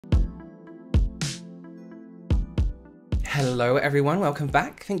Hello everyone, welcome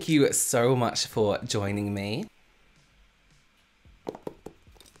back. Thank you so much for joining me.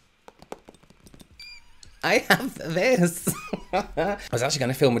 I have this. I was actually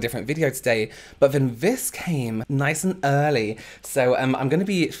going to film a different video today, but then this came nice and early. So I'm going to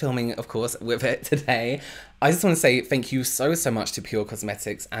be filming, of course, with it today. I just want to say thank you so much to PUR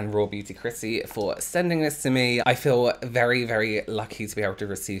Cosmetics and RAWBEAUTYKRISTI for sending this to me. I feel very, very lucky to be able to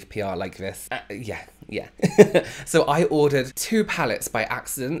receive PR like this. Yeah. So I ordered 2 palettes by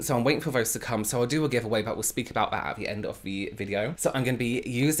accident, so I'm waiting for those to come. So I'll do a giveaway, but we'll speak about that at the end of the video. So I'm going to be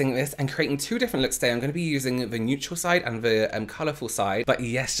using this and creating 2 different looks today. I'm going to be using the neutral side and the colourful side. But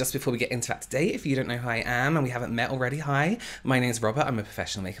yes, just before we get into that today, if you don't know who I am and we haven't met already, hi, my name is Robert. I'm a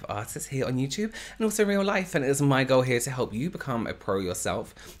professional makeup artist here on YouTube and also real life. And it is my goal here to help you become a pro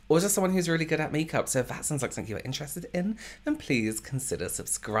yourself, or just someone who's really good at makeup. So if that sounds like something you're interested in, then please consider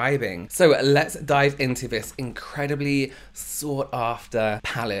subscribing. So let's dive into this incredibly sought after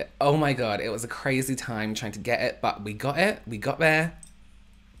palette. Oh my god, it was a crazy time trying to get it, but we got it. We got there.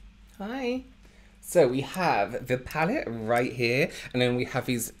 Hi. So we have the palette right here, and then we have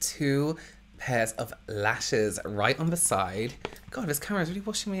these 2 pairs of lashes right on the side. God, this camera is really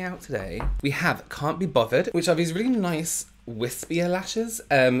washing me out today. We have Can't Be Bothered, which are these really nice wispier lashes.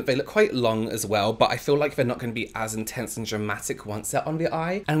 They look quite long as well, but I feel like they're not going to be as intense and dramatic once they're on the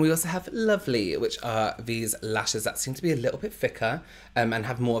eye. And we also have Lovely, which are these lashes that seem to be a little bit thicker and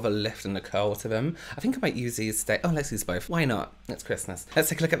have more of a lift and a curl to them. I think I might use these today. Oh, let's use both. Why not? It's Christmas. Let's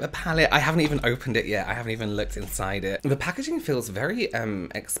take a look at the palette. I haven't even opened it yet. I haven't even looked inside it. The packaging feels very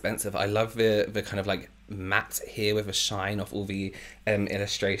expensive. I love the kind of like matte here with a shine of all the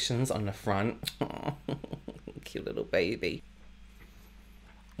illustrations on the front. Cute little baby.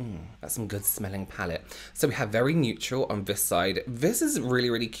 That's some good smelling palette. So we have very neutral on this side. This is really,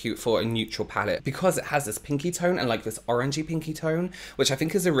 really cute for a neutral palette because it has this pinky tone and like this orangey pinky tone, which I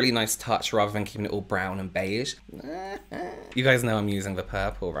think is a really nice touch rather than keeping it all brown and beige. You guys know I'm using the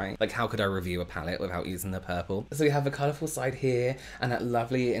purple, right? Like, how could I review a palette without using the purple? So we have the colourful side here and that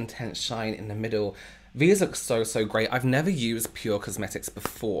lovely intense shine in the middle. These look so great. I've never used PUR Cosmetics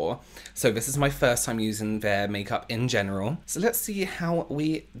before, so this is my first time using their makeup in general. So let's see how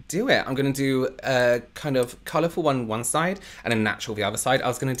we do it. I'm gonna do a kind of colourful one side and a natural the other side. I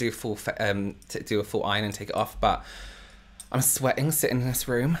was gonna do a full iron and take it off, but I'm sweating sitting in this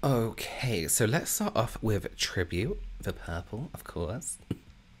room. Okay, so let's start off with Tribute, the purple, of course.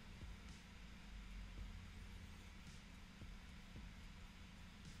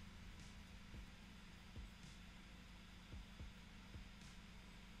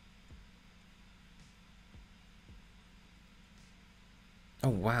 Oh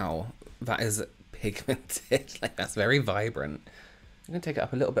wow, that is pigmented. Like, that's very vibrant. I'm gonna take it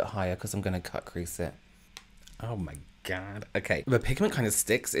up a little bit higher because I'm gonna cut crease it. Oh my god. Okay, the pigment kind of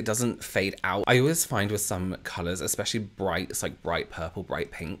sticks. It doesn't fade out. I always find with some colors, especially bright, it's like bright purple,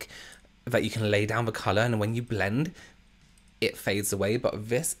 bright pink, that you can lay down the color and when you blend, it fades away. But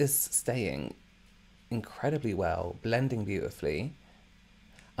this is staying incredibly well, blending beautifully.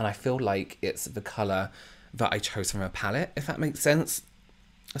 And I feel like it's the color that I chose from a palette, if that makes sense.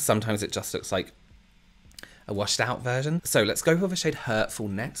 Sometimes it just looks like a washed out version. So let's go for the shade Hurtful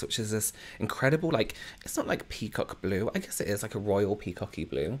next, which is this incredible, like, it's not like peacock blue. I guess it is like a royal peacocky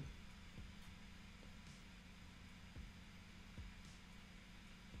blue.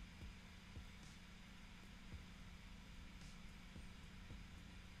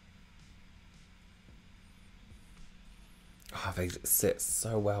 Oh, they sit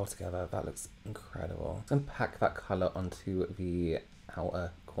so well together. That looks incredible. I'm gonna pack that color onto the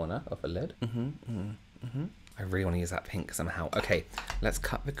outer corner of the lid. I really want to use that pink somehow. Okay, let's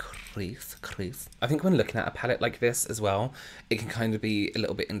cut the crease. I think when looking at a palette like this as well, it can kind of be a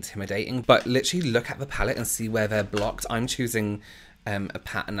little bit intimidating, but literally look at the palette and see where they're blocked. I'm choosing a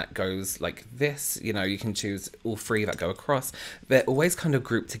pattern that goes like this. You know, you can choose all 3 that go across. They're always kind of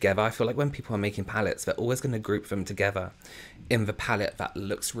grouped together. I feel like when people are making palettes, they're always going to group them together in the palette that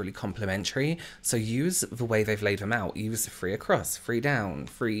looks really complementary. So use the way they've laid them out. Use 3 across, 3 down,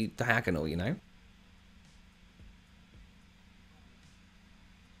 3 diagonal, you know?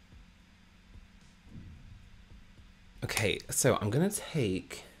 Okay, so I'm gonna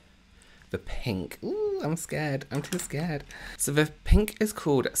take the pink. Ooh, I'm scared. I'm too scared. So the pink is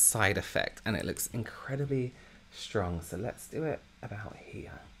called Side Effect and it looks incredibly strong. So let's do it about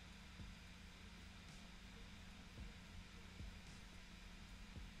here.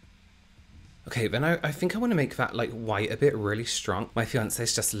 Okay, then I think I want to make that like white a bit really strong. My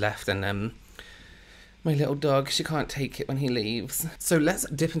fiance's just left and my little dog, she can't take it when he leaves. So let's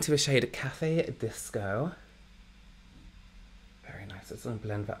dip into a shade of Cafe Disco. just gonna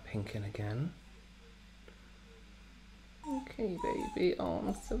blend that pink in again. Okay, baby. Oh,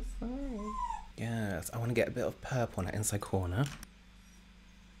 I'm so sorry. Yes, I want to get a bit of purple on that inside corner.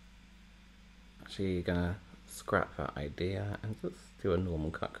 Actually, gonna scrap that idea and just do a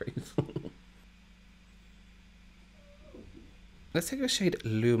normal cut crease. Let's take the shade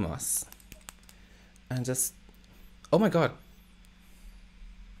Luminous and just, oh my god,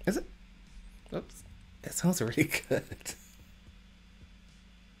 is it? Oops, it smells really good.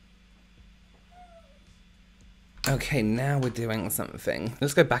 Okay, now we're doing something.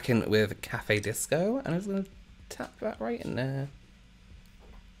 Let's go back in with Cafe Disco, and I'm just gonna tap that right in there.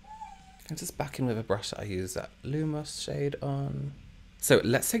 And just back in with a brush that I use that Luminous shade on. So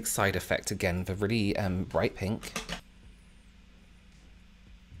let's take Side Effect again, the really bright pink.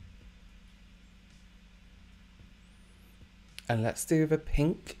 And let's do the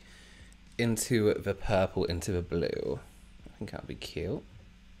pink into the purple into the blue. I think that'll be cute.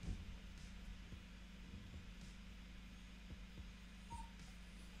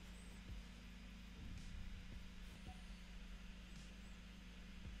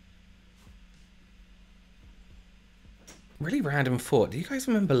 Really random thought. Do you guys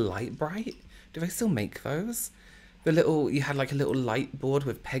remember Light Bright? Do they still make those? The little, you had like a little light board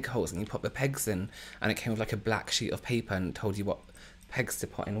with peg holes and you put the pegs in and it came with like a black sheet of paper and told you what pegs to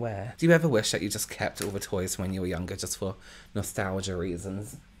put in where. Do you ever wish that you just kept all the toys from when you were younger just for nostalgia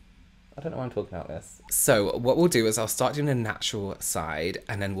reasons? I don't know why I'm talking about this. So what we'll do is I'll start doing the natural side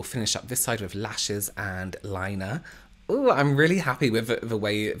and then we'll finish up this side with lashes and liner. Ooh, I'm really happy with the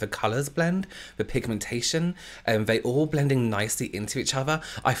way the colours blend, the pigmentation, and they all blending nicely into each other.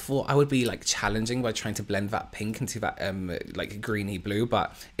 I thought I would be like challenging by trying to blend that pink into that like greeny blue,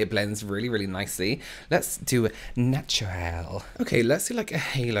 but it blends really, really nicely. Let's do natural. Okay, let's do like a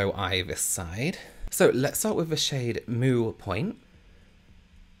halo eye this side. So let's start with the shade Moo Point.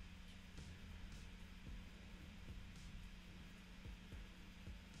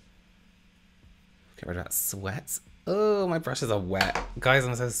 Get rid of that sweat. Oh, my brushes are wet. Guys,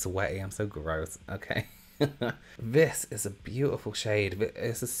 I'm so sweaty. I'm so gross. Okay. This is a beautiful shade.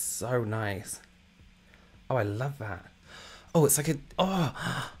 This is so nice. Oh, I love that. Oh, it's like a...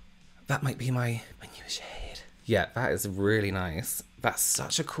 Oh, that might be my new shade. Yeah, that is really nice. That's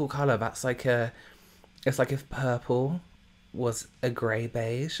such a cool colour. That's like a... It's like if purple was a grey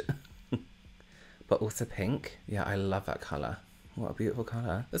beige. But also pink. Yeah, I love that colour. What a beautiful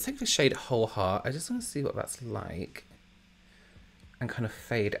colour. Let's take the shade Whole Heart. I just want to see what that's like. And kind of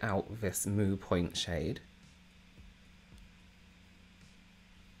fade out this Moo Point shade.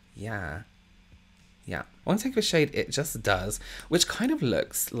 Yeah. Yeah. I want to take the shade It Just Does, which kind of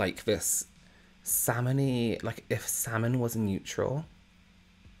looks like this salmon-y, like if salmon was neutral.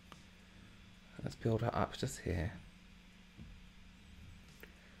 Let's build it up just here.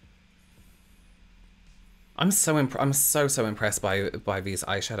 I'm so impressed by these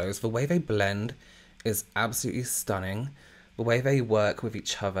eyeshadows. The way they blend is absolutely stunning. The way they work with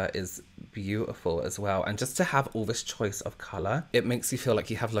each other is beautiful as well. And just to have all this choice of color, it makes you feel like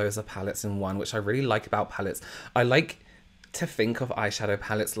you have loads of palettes in one, which I really like about palettes. I like to think of eyeshadow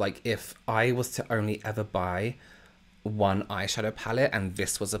palettes like if I was to only ever buy one eyeshadow palette and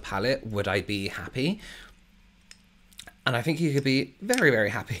this was a palette, would I be happy? And I think you could be very,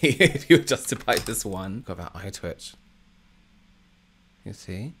 very happy if you were just to buy this one. Got that eye twitch. You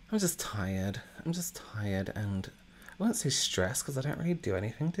see? I'm just tired. I'm just tired and I won't say stressed because I don't really do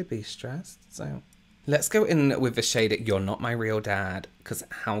anything to be stressed. So let's go in with the shade You're Not My Real Dad, because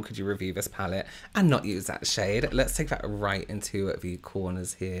how could you review this palette and not use that shade? Let's take that right into the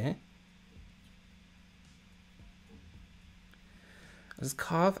corners here. I'll just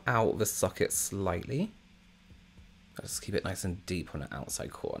carve out the socket slightly. I'll just keep it nice and deep on the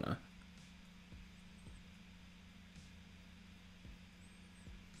outside corner.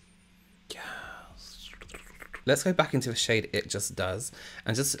 Yes. Let's go back into the shade It Just Does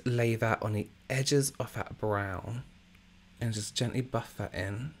and just lay that on the edges of that brown and just gently buff that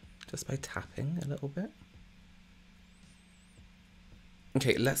in just by tapping a little bit.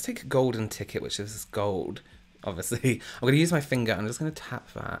 Okay, let's take Golden Ticket, which is gold, obviously. I'm going to use my finger. I'm just going to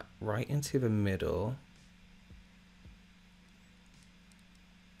tap that right into the middle.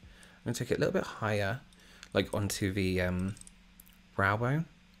 I'm going to take it a little bit higher, like onto the brow bone.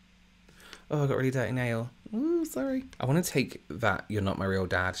 Oh, I got a really dirty nail. Ooh, sorry. I want to take that You're Not My Real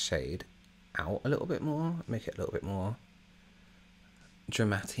Dad shade out a little bit more, make it a little bit more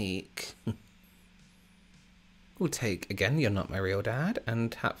dramatic. We'll take, again, You're Not My Real Dad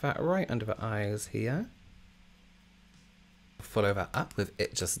and tap that right under the eyes here. Follow that up with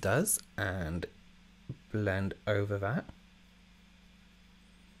It Just Does and blend over that.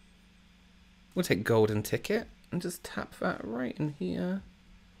 We'll take golden ticket and just tap that right in here.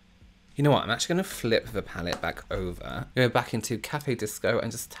 You know what? I'm actually going to flip the palette back over. Go back into Cafe Disco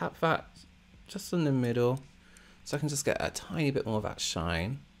and just tap that just in the middle. So I can just get a tiny bit more of that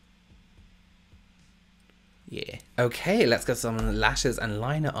shine. Yeah. Okay, let's get some lashes and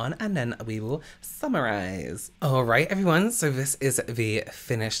liner on, and then we will summarize. All right, everyone. So this is the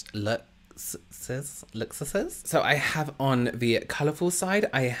finished look. So I have on the colourful side,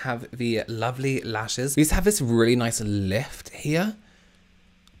 I have the lovely lashes. These have this really nice lift here,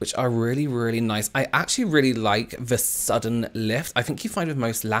 which are really, really nice. I actually really like the sudden lift. I think you find with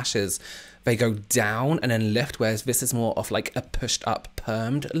most lashes, they go down and then lift, whereas this is more of like a pushed up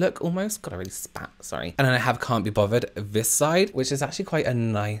permed look almost. God, I really spat, sorry. And then I have Can't Be Bothered this side, which is actually quite a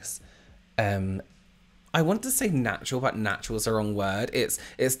nice, I want to say natural, but natural is the wrong word.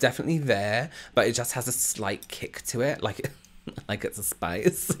 It's definitely there, but it just has a slight kick to it, like it's a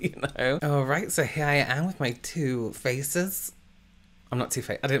spice, you know? All right, so here I am with my two faces. I'm not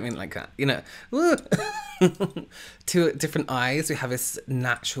two-faced, I don't mean like that, you know? Two different eyes. We have this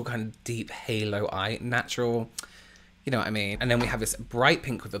natural kind of deep halo eye, natural, you know what I mean? And then we have this bright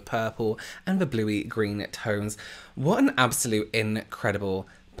pink with the purple and the bluey green tones. What an absolute incredible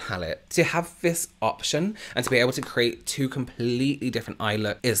palette. To have this option and to be able to create two completely different eye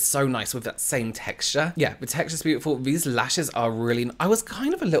look is so nice with that same texture. Yeah, the texture's beautiful. These lashes are really, I was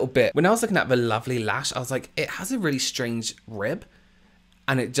kind of a little bit, when I was looking at the lovely lash, I was like, it has a really strange rib.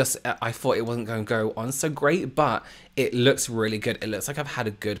 And it just, I thought it wasn't going to go on so great, but it looks really good. It looks like I've had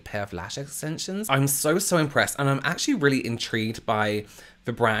a good pair of lash extensions. I'm so impressed, and I'm actually really intrigued by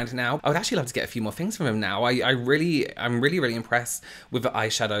the brand now. I would actually love to get a few more things from them now. I'm really impressed with the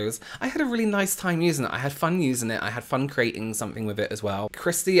eyeshadows. I had a really nice time using it. I had fun using it. I had fun creating something with it as well.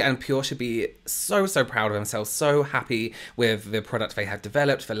 Christy and PUR should be so proud of themselves, so happy with the product they had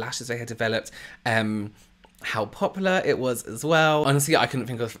developed, the lashes they had developed. How popular it was as well. Honestly, I couldn't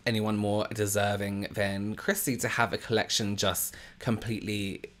think of anyone more deserving than Christy to have a collection just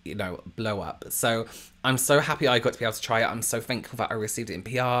completely, you know, blow up. So I'm so happy I got to be able to try it. I'm so thankful that I received it in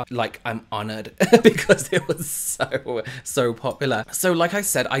PR. Like, I'm honored because it was so popular. So like I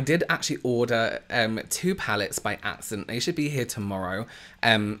said, I did actually order 2 palettes by accident. They should be here tomorrow.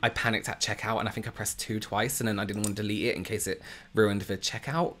 I panicked at checkout and I think I pressed 2 twice, and then I didn't want to delete it in case it ruined the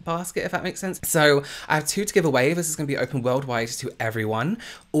checkout basket, if that makes sense. So I have 2 to give away. This is going to be open worldwide to everyone.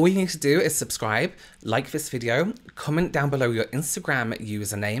 All you need to do is subscribe, like this video, comment down below your Instagram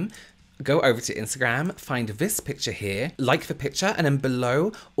username, go over to Instagram, find this picture here, like the picture, and then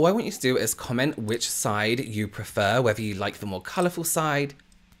below, all I want you to do is comment which side you prefer, whether you like the more colourful side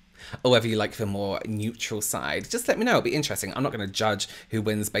or whether you like the more neutral side. Just let me know, it'll be interesting. I'm not going to judge who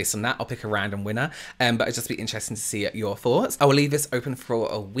wins based on that. I'll pick a random winner, but it'll just be interesting to see your thoughts. I will leave this open for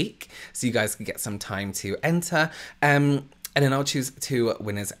a week so you guys can get some time to enter. And then I'll choose 2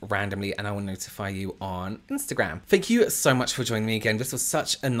 winners randomly and I will notify you on Instagram. Thank you so much for joining me again. This was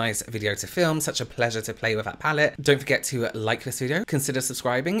such a nice video to film, such a pleasure to play with that palette. Don't forget to like this video, consider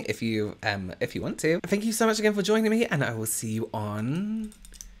subscribing if you want to. Thank you so much again for joining me, and I will see you on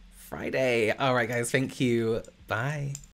Friday. All right, guys, thank you. Bye.